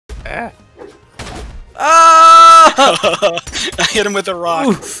Ah! I hit him with a rock.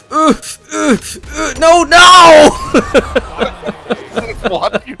 No, no! Why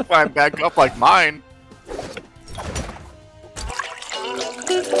did you climb back up like mine?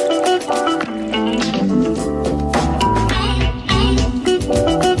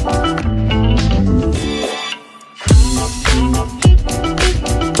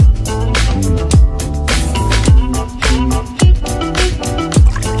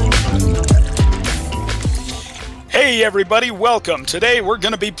 Hey everybody, welcome. Today we're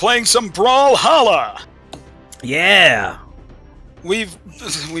going to be playing some Brawlhalla. Yeah. We've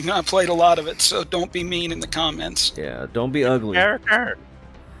not played a lot of it, so don't be mean in the comments. Yeah, don't be ugly. Character.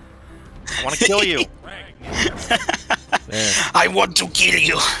 I want to kill you. I want to kill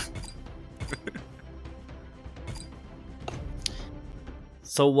you.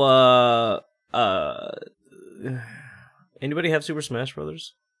 So, anybody have Super Smash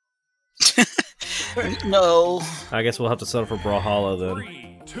Brothers? No. I guess we'll have to settle for Brawlhalla then.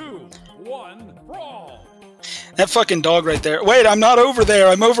 3, 2, 1, brawl! That fucking dog right there. Wait, I'm not over there.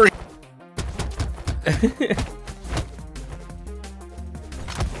 I'm over here.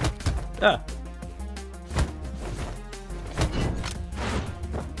 Ah.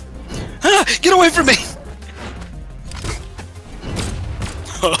 Ah, get away from me!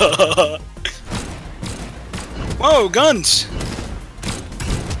 Whoa, guns!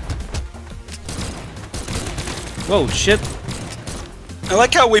 Whoa, shit. I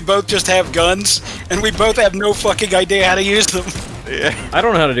like how we both just have guns, and we both have no fucking idea how to use them. Yeah. I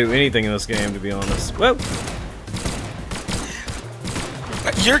don't know how to do anything in this game, to be honest. Whoa.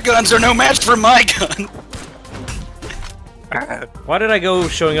 Your guns are no match for my gun. Why did I go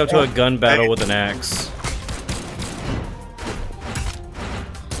showing up to a gun battle with an axe?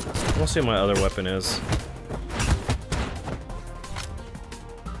 I want to see what my other weapon is.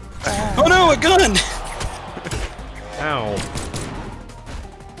 Oh no, a gun! Ow.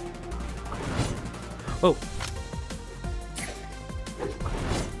 Oh.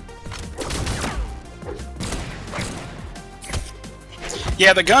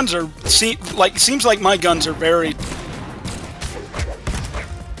 Yeah, the guns are seems like my guns are very.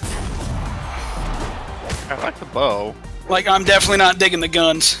 I like the bow. Like I'm definitely not digging the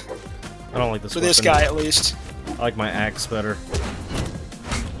guns I don't like this for weapon. this guy at least. I like my axe better.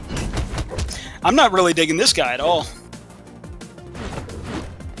 I'm not really digging this guy at all.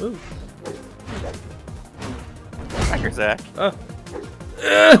 Ooh. Tiger Zach.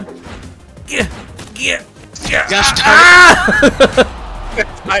 Gosh darn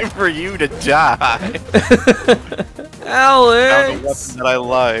It's time for you to die. Alex! Found a weapon that I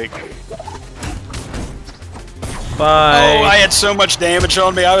like. Bye. Oh, I had so much damage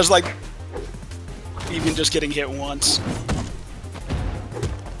on me. I was like, even just getting hit once.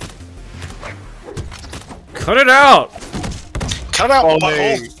 Cut it out! Cut out, Holy.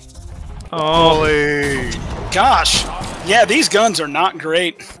 butthole. Oh. Holy. Gosh, yeah, these guns are not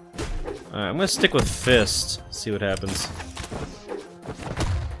great. Alright, I'm gonna stick with fist. See what happens.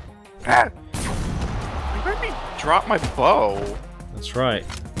 Ah. You made me drop my bow. That's right.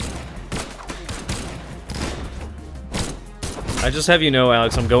 I just have you know,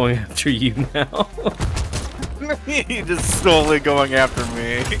 Alex, I'm going after you now. He's just slowly going after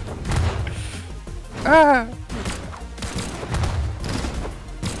me. Ah.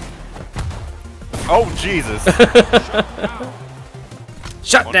 Oh, Jesus.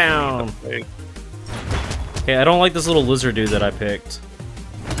 Shut down! Okay, I don't like this little lizard dude that I picked.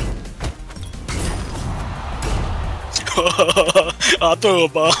 I threw a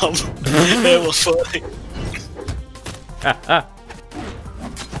bomb. That was funny. Ah, ah.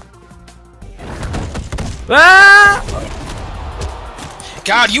 Ah!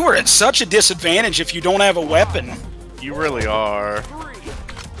 God, you are at such a disadvantage if you don't have a weapon. You really are. 3,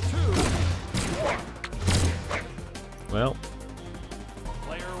 2, Well,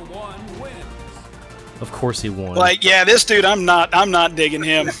 player 1 wins. of course he won. Like, yeah, this dude, I'm not digging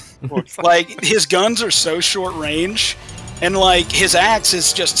him. Like, his guns are so short range, and like his axe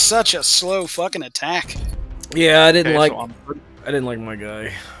is just such a slow fucking attack. Yeah, I didn't Okay, like. so I didn't like my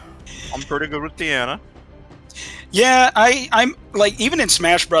guy. I'm pretty good with Deanna. Yeah, I'm like, even in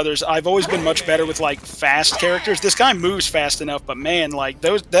Smash Brothers, I've always been much better with like fast characters. This guy moves fast enough, but man, like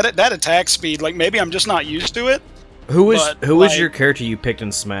that attack speed, like maybe I'm just not used to it. Who was But, who was like- your character you picked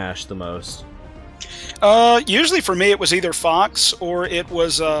in Smash the most? Usually for me it was either Fox or it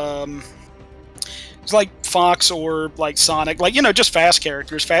was it's like Fox or like Sonic, like, you know, just fast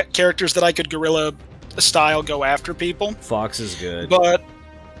characters, characters that I could guerrilla style go after people. Fox is good. But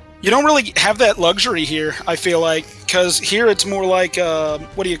You don't really have that luxury here, I feel like, because here it's more like,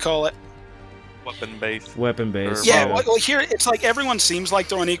 what do you call it? Weapon-based. Weapon-based. Yeah, well, here it's like everyone seems like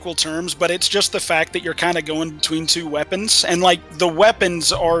they're on equal terms, but it's just the fact that you're kind of going between two weapons, and like the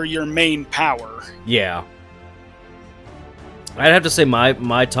weapons are your main power. Yeah. I'd have to say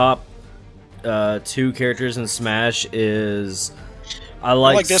my top two characters in Smash is I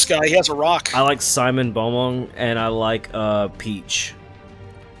like this guy. He has a rock. I like Simon Beaumont and I like Peach.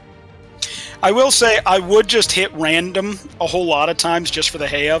 I will say I would just hit random a whole lot of times just for the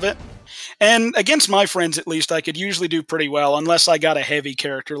hay of it. And against my friends, at least, I could usually do pretty well, unless I got a heavy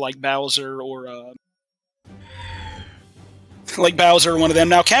character like Bowser or one of them.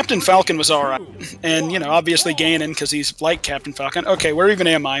 Now, Captain Falcon was alright. And, you know, obviously Ganon, because he's like Captain Falcon. Okay, where even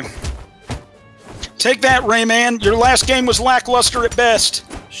am I? Take that, Rayman! Your last game was lackluster at best!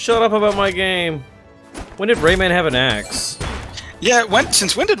 Shut up about my game. When did Rayman have an axe? Yeah,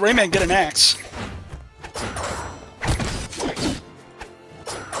 since when did Rayman get an axe?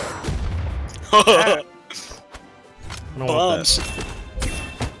 Bombs.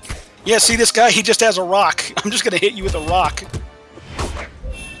 Yeah, see this guy? He just has a rock. I'm just gonna hit you with a rock.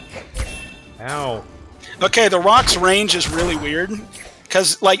 Ow. Okay, the rock's range is really weird.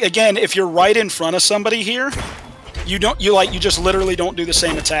 Because, like, again, if you're right in front of somebody here, you just literally don't do the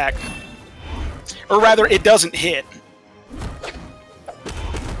same attack. Or rather, it doesn't hit.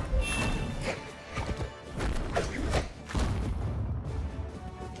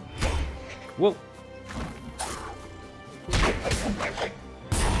 Whoa.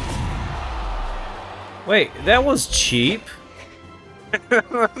 Wait, that was cheap.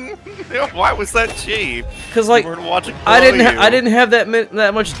 Why was that cheap? Because like I didn't have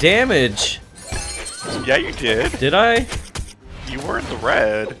that much damage. Yeah, you did. Did I? You were in the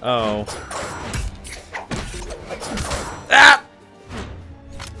red. Oh. Ah!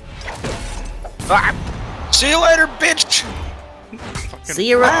 Ah! See you later, bitch. See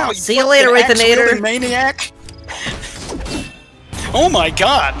you later, Wraithinator. Maniac. Oh my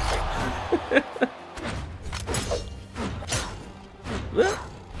god.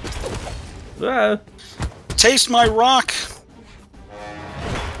 Taste my rock.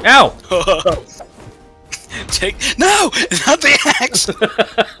 Ow! No, not the axe.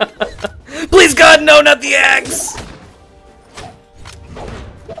 Please God, no, not the axe.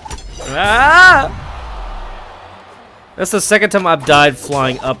 Ah! That's the second time I've died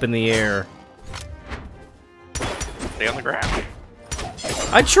flying up in the air. Stay on the ground.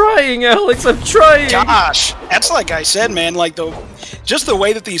 I'm trying, Alex. I'm trying. Gosh, that's like I said, man. Like just the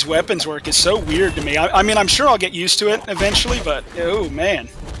way that these weapons work is so weird to me. I mean, I'm sure I'll get used to it eventually, but oh man.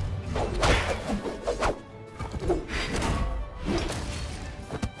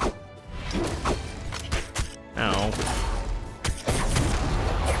 Ow.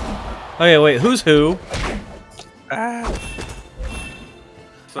 Okay, wait. Who's who?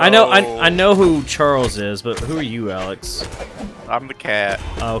 So, I know who Charles is, but who are you, Alex? I'm the cat.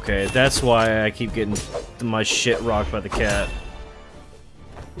 Okay, that's why I keep getting my shit rocked by the cat.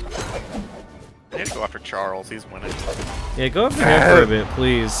 I need to go after Charles. He's winning. Yeah, go after him for a bit,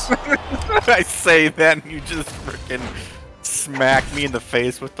 please. I say that, and you just freaking smack me in the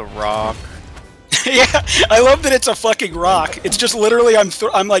face with the rock. Yeah, I love that it's a fucking rock. It's just literally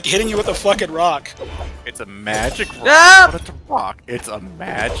I'm like hitting you with a fucking rock. It's a magic rock. Ah! But it's a rock. It's a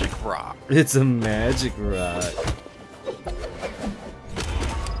magic rock. It's a magic rock.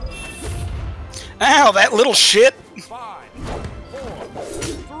 Ow, that little shit. 5, 4,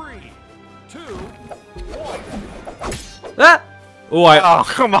 3, 2, 1. Ah! Oh,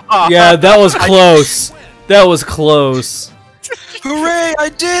 come on. Yeah, that was close. That was close. Hooray, I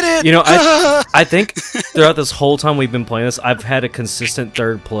did it! You know, I think throughout this whole time we've been playing this, I've had a consistent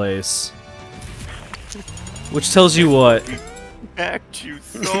third place. Which tells you what? Smacked you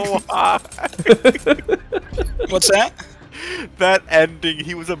so high. What's that? That ending,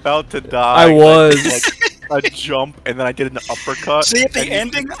 he was about to die. I was. Like a jump, and then I did an uppercut. See, at the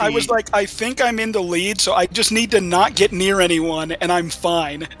ending, I was like, I think I'm in the lead, so I just need to not get near anyone, and I'm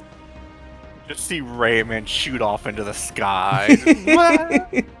fine. Just see Rayman shoot off into the sky.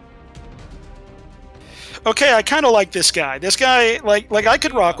 Okay, I kind of like this guy. This guy, like I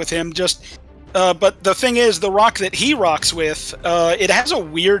could rock with him, just... but the thing is, the rock that he rocks with, it has a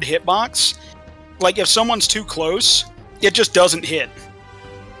weird hitbox. Like, if someone's too close, it just doesn't hit.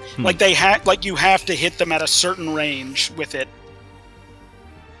 Like, you have to hit them at a certain range with it.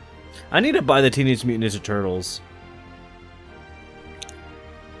 I need to buy the Teenage Mutant Ninja Turtles.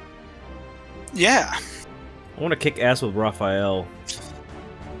 Yeah. I want to kick ass with Raphael.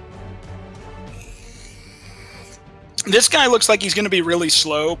 This guy looks like he's going to be really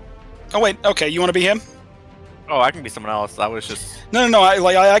slow, Oh wait, okay, you want to be him? Oh, I can be someone else. I was just... No,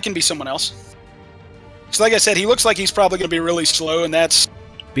 I can be someone else. So like I said, he looks like he's probably going to be really slow, and that's...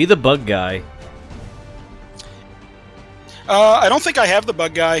 Be the bug guy. I don't think I have the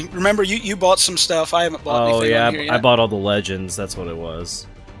bug guy. Remember, you bought some stuff. I haven't bought anything on here yet. I bought all the legends. That's what it was.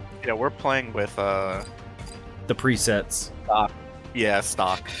 Yeah, we're playing with, the presets. Stock. Yeah,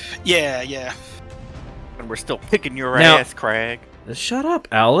 stock. Yeah. And we're still kicking your ass, Craig. Shut up,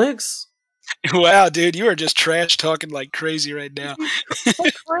 Alex. Wow, dude, you are just trash talking like crazy right now.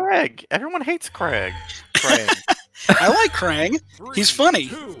 Craig. Everyone hates Craig. I like Krang. He's funny.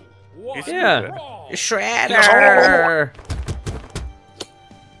 2, 1, Yeah. brawl. Shredder.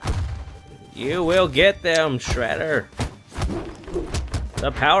 You will get them, Shredder.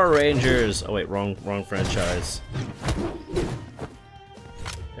 The Power Rangers. Oh wait, wrong franchise.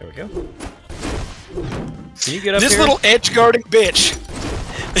 There we go. Can you get up This here? little edge guarding bitch.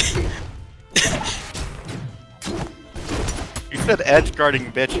 You said edge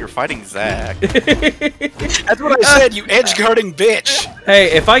guarding bitch, you're fighting Zach. That's what I said, you edge guarding bitch.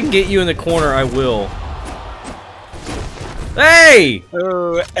 Hey, if I can get you in the corner, I will. Hey!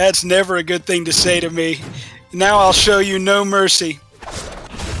 Oh, that's never a good thing to say to me. Now I'll show you no mercy.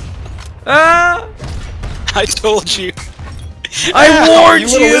 Ah! I told you. I warned you!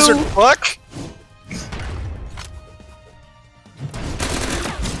 Little lizard fuck.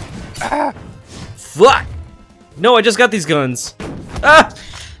 Fuck! No, I just got these guns. Ah!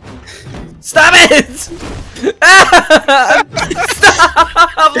 Stop it! Ah!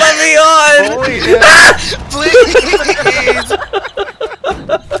 Stop! Let me on! Holy shit. Please!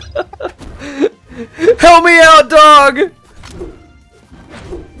 Help me out, dog!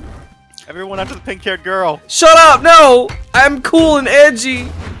 Everyone after the pink-haired girl. Shut up! No! I'm cool and edgy.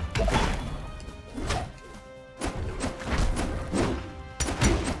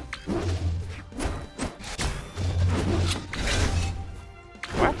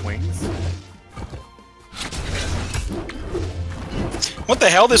 Whack wings. What the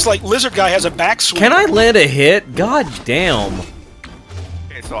hell? This like lizard guy has a backswing. Can I land a hit? God damn.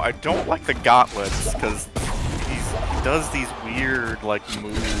 Okay, so I don't like the gauntlets because he does these weird like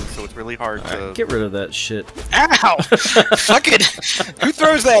moves, so it's really hard to Get rid of that shit. Ow! Fuck it! Who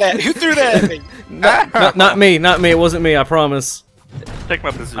throws that at? Who threw that at me? Not me, not me. It wasn't me, I promise. take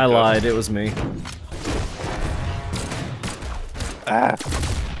my bazooka. I lied, it was me. Ah.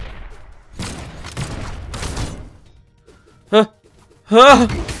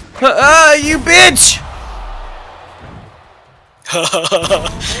 You bitch!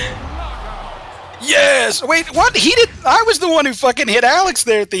 Yes! Wait, what? He did. I was the one who fucking hit Alex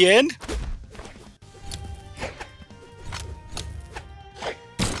there at the end.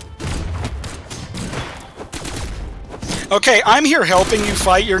 Okay, I'm here helping you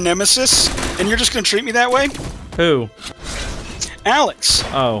fight your nemesis, and you're just gonna treat me that way? Who? Alex.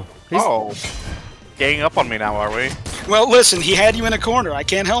 Oh. Oh. Ganging up on me now, are we? Well, listen, he had you in a corner. I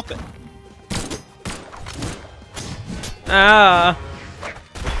can't help it. Ah.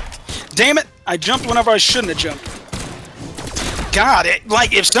 Damn it! I jumped whenever I shouldn't have jumped. God,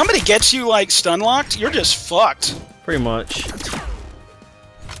 like, if somebody gets you, like, stun locked, you're just fucked. Pretty much.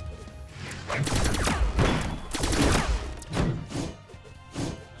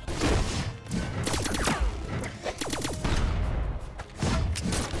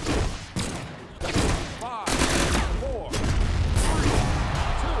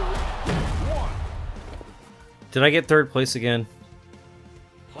 Did I get third place again?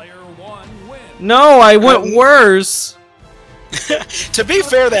 Player 1 wins. No, I went worse. To be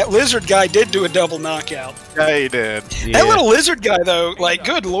fair, that lizard guy did do a double knockout. Yeah, he did. Yeah. That little lizard guy, though, like,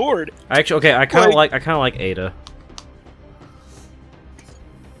 good lord. Actually, okay, I kind of like Ada.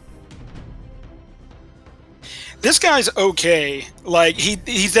 This guy's okay. Like,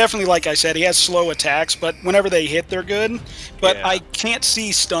 he's definitely, like I said, he has slow attacks, but whenever they hit, they're good. But Yeah. I can't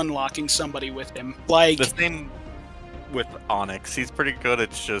see stun locking somebody with him. Like, The same with Onyx. He's pretty good.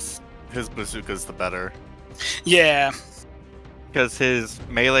 It's just his bazooka's the better. yeah. Because his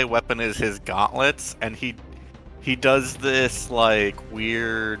melee weapon is his gauntlets, and he does this like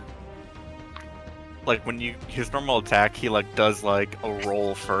weird, like when you his normal attack, he like does like a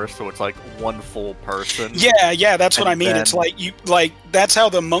roll first, so it's like one full person. Yeah, that's what And I mean. It's then- like that's how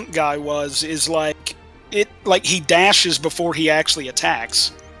the monk guy was, is like he dashes before he actually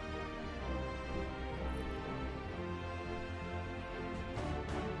attacks.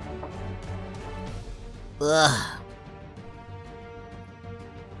 Ugh.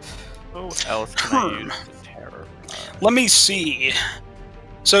 Who else can I use to terror? Let me see.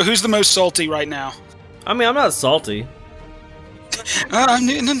 So who's the most salty right now? I mean, I'm not salty. No,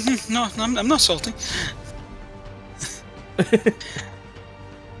 I'm not salty.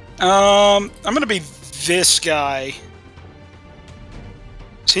 I'm gonna be this guy.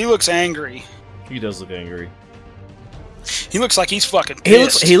 So he looks angry. He does look angry. He looks like he's fucking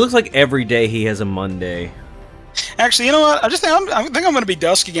pissed. He looks like every day he has a Monday. Actually, you know what? I think I'm gonna be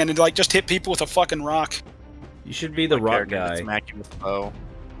Dusk again and like just hit people with a fucking rock. You should be the rock Character to guy. Smack you with a bow.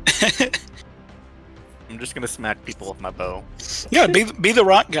 I'm just gonna smack people with my bow. Yeah, be the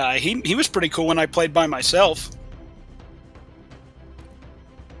rock guy. He was pretty cool when I played by myself.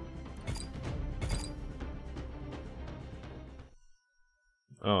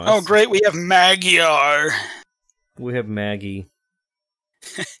 Oh, great, we have Magyar. We have Maggie.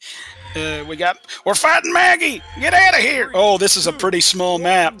 We're fighting Maggie! Get out of here! Oh, this is a pretty small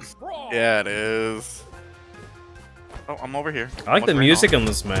map. Yeah, it is. Oh, I'm over here. I like the music on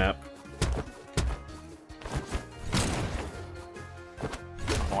this map. I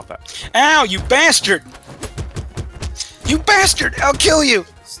don't want that. Ow, you bastard! You bastard! I'll kill you!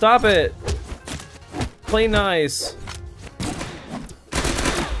 Stop it! Play nice.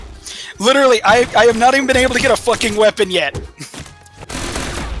 Literally, I have not even been able to get a fucking weapon yet.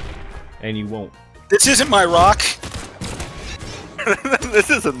 And you won't. This isn't my rock.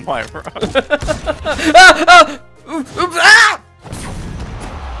 This isn't my rock.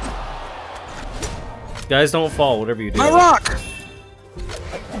 Guys, don't fall, whatever you do. My rock!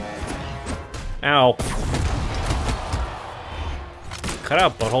 Ow. Cut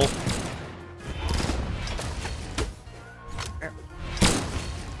out, butthole.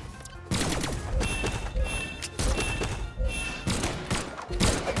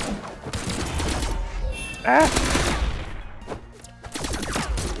 Ah.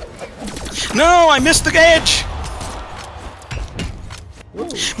 No, I missed the edge!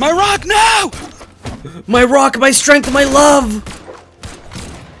 My rock, no! My rock, my strength, my love!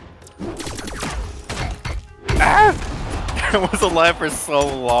 Ah! I was alive for so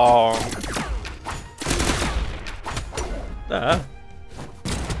long.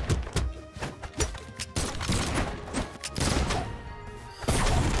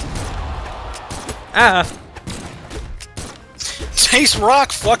 Ah! Chase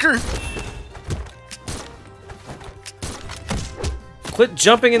rock, fucker! Quit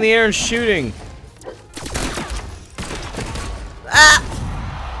jumping in the air and shooting!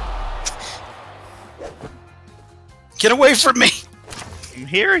 Get away from me! I'm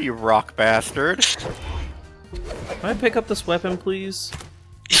here, you rock bastard. Can I pick up this weapon, please?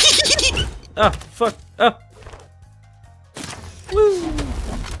 Ah, fuck. Ah. Woo.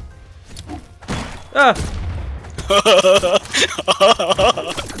 Ah.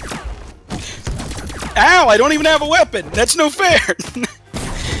 Ow, I don't even have a weapon! That's no fair!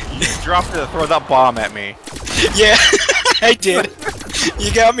 You dropped it to throw that bomb at me. Yeah, I did.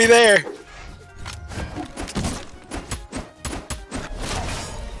 You got me there.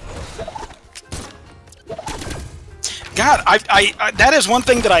 God, I that is one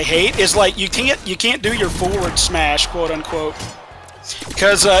thing that I hate is like you can't do your forward smash, quote unquote,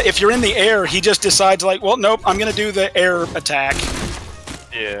 because if you're in the air, he just decides like, well, nope, I'm gonna do the air attack.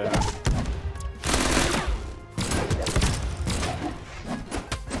 Yeah.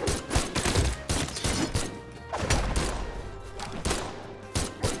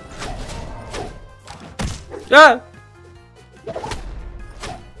 Ah!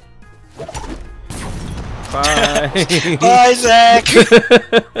 Bye. Bye, Zach.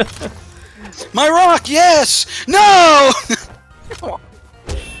 My rock, yes. No. 5,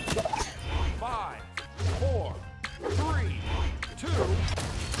 4, 3, 2,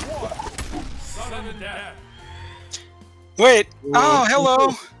 1. Sudden death. Wait. Oh,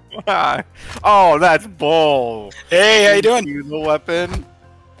 hello. Oh, that's bull. Hey, how you doing? Use the weapon.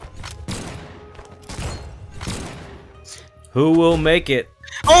 Who will make it?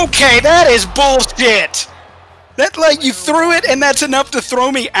 Okay, that is bullshit. That, like, you threw it and that's enough to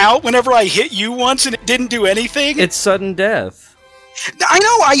throw me out whenever I hit you once and it didn't do anything? It's sudden death. I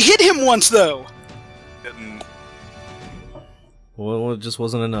know, I hit him once, though. Didn't- Well, it just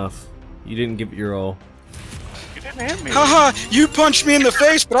wasn't enough. You didn't give it your all. You didn't hit me. Haha, you punched me in the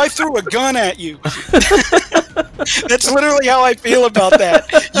face, but I threw a gun at you. That's literally how I feel about that.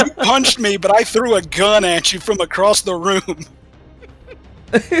 You punched me, but I threw a gun at you from across the room.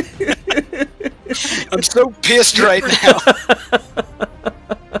 I'm so pissed right now.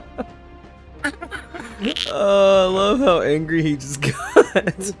 Oh, I love how angry he just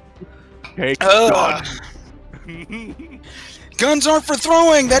got. Take gun. Guns aren't for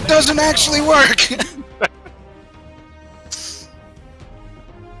throwing. That doesn't actually work.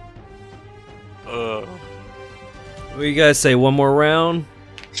 What do you guys say? One more round?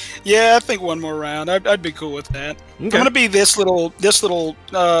 Yeah, I think one more round. I'd be cool with that. Okay. I'm gonna be this little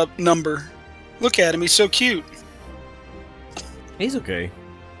number. Look at him. He's so cute. He's okay.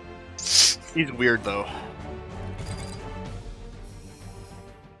 He's weird though.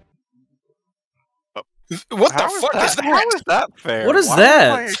 What the fuck is that? How is that fair? What is Why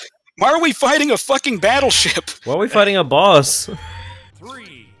that? am Why are we fighting a fucking battleship? Why are we fighting a boss?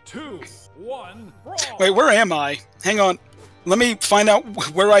 3, 2, 1, brawl! Wait, where am I? Hang on. Let me find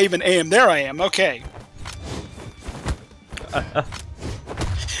out where I even am. There I am. Okay.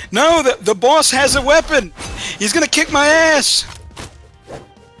 No, the boss has a weapon. He's gonna kick my ass.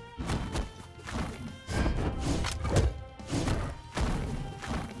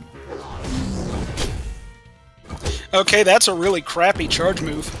 Okay, that's a really crappy charge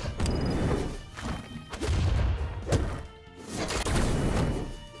move.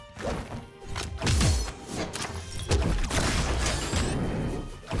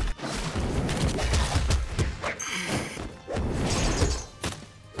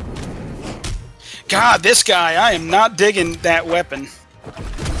 God, this guy, I am not digging that weapon.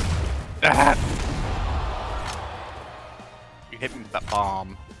 You hit me with that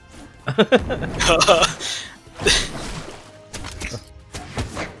bomb.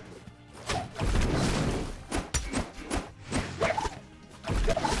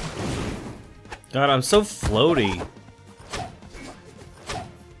 God, I'm so floaty.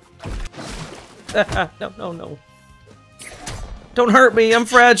 No, no, no. Don't hurt me, I'm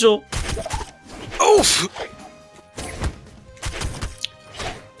fragile. Oof!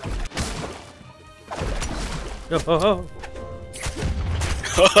 Oh.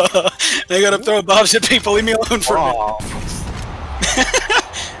 I gotta throw bombs at people, leave me alone for a minute.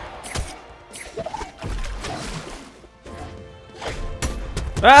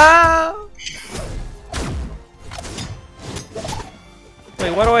 Ah!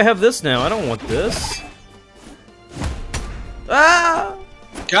 Wait, why do I have this now? I don't want this. Ah!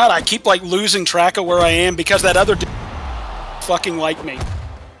 God, I keep like losing track of where I am because that other fucking like me.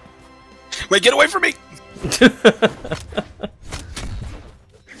 Wait, get away from me!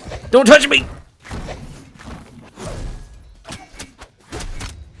 Don't touch me!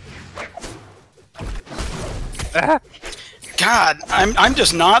 God, I'm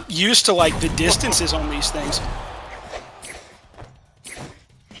just not used to like the distances on these things.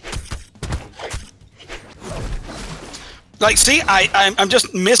 Like, see, I'm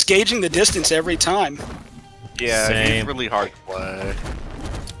just misgauging the distance every time. Yeah, Same. he's really hard to play.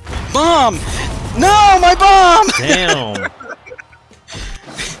 Bomb! No, my bomb! Damn.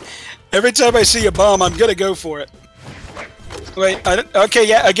 Every time I see a bomb, I'm gonna go for it. Wait, okay,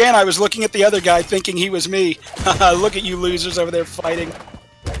 yeah, again, I was looking at the other guy thinking he was me. Look at you losers over there fighting.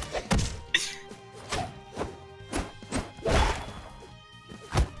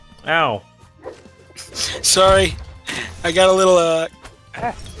 Ow. Sorry. I got a little,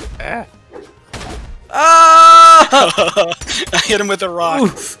 Ah! I hit him with a rock.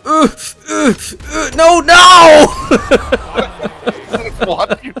 No, no! Why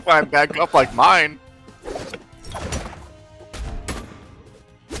don't you climb back up like mine?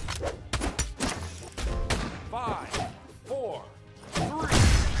 Five, 4, 3,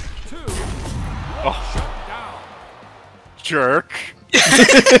 2, 1, shut down. Jerk.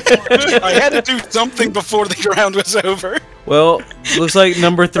 I had to do something before the round was over. Well, looks like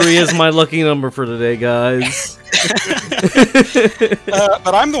number 3 is my lucky number for today, guys.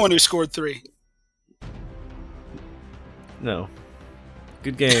 But I'm the one who scored 3. No.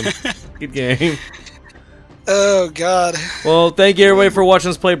 Good game. Good game. Oh, God. Well, thank you everybody for watching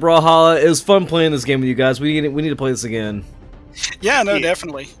us play Brawlhalla. It was fun playing this game with you guys. We need to play this again. Yeah, no,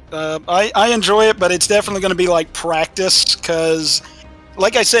 definitely. I enjoy it, but it's definitely going to be like practice, because,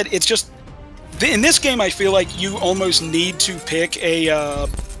 like I said, it's just... In this game, I feel like you almost need to pick a,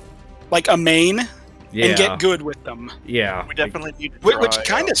 like a main and get good with them. Yeah. We definitely need to try, Which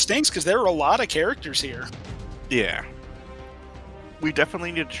kind of stinks, because there are a lot of characters here. Yeah. We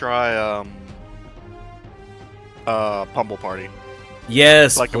definitely need to try, Pummel Party.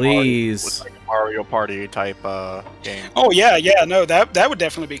 Yes, Like please. A Mario Party type, game. Oh, yeah, no, that would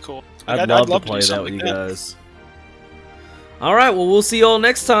definitely be cool. I'd love to play that with you guys. Alright, well, we'll see you all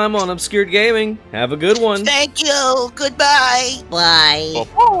next time on Obscured Gaming. Have a good one. Thank you. Goodbye. Bye.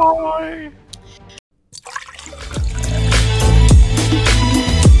 Bye.